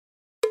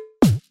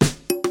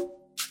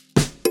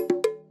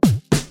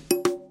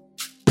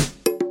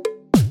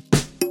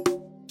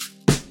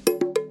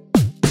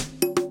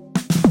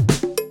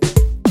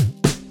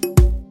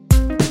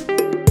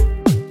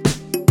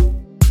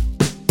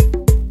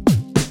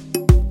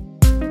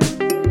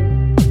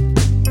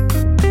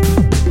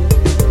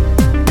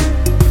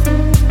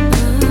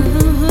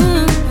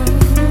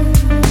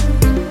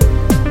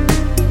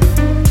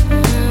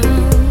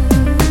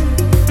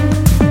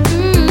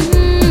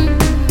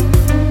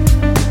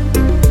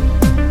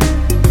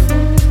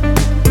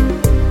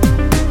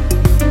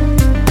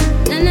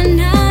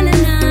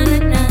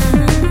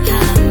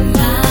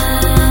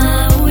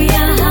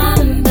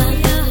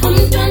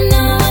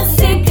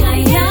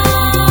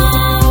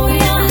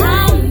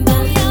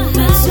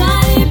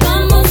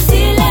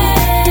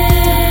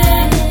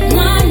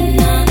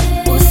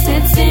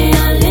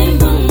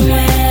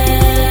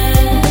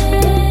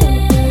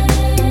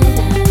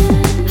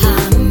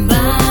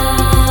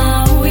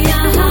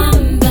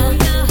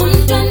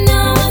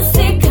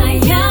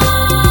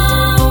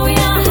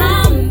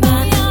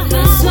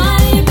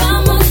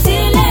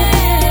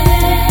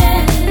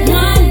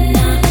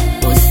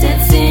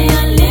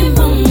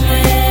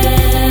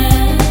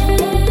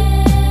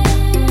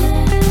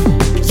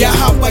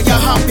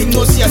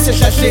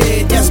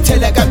yasedladleni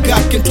yazithela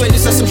kangaka entweni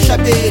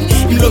sasemhlabeni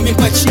imlomo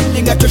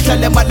impatshile ngathi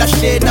ohlala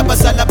emalahleni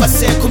abazali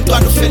abasekho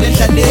umntwana ufele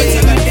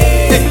endlaleni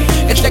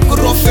enhle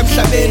kurofa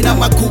emhlabeni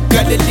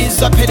amaguga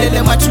lelizwe aphelele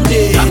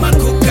emathuneni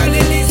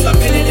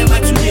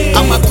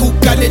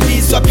amaguga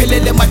lelizwe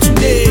aphelele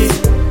emathuneni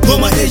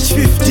Goma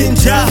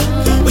H15 ja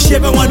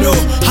Usheba wano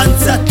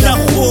Hansa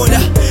tlahola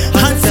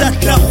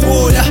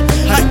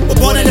Hai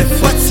Obona le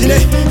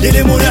fatsile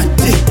Lele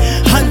monate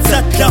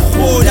Hansa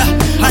tlahola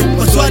Hai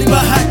Oswari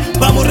bahai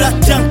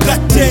Bamurata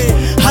nkate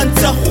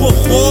Hansa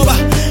khohoba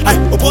Hai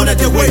Obona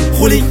the way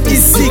Huli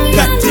isi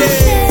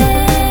kate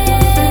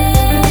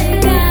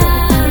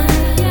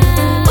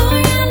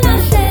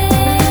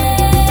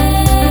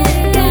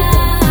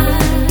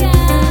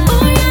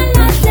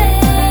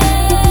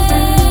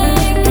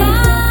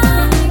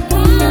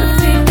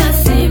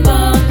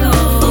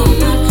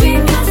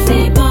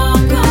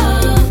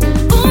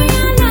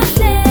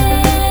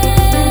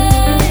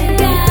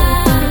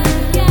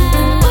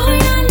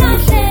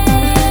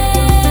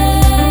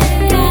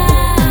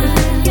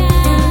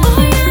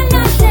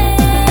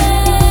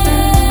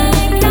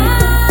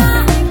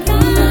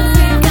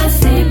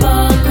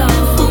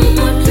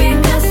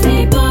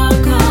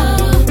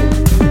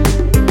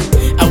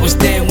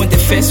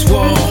First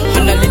war,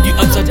 and I let you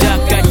out of that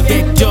guy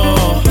back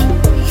door.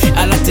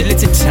 I like to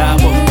let it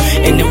tabo,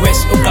 and the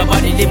rest of my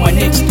body live my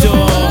next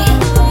door.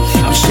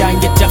 I'm shy and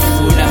get a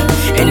fuller,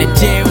 and the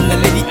day when the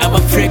lady I'm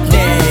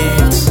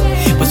pregnant.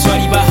 But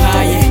sorry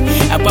bahaya,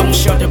 I'm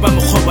short about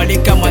my whole body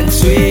come on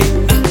sweet.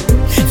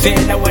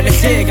 Then I want to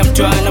think I'm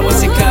trying to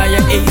was a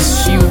kaya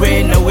ace, she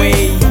ran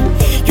away.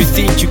 You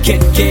think you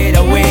can't get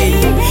away?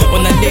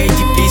 When I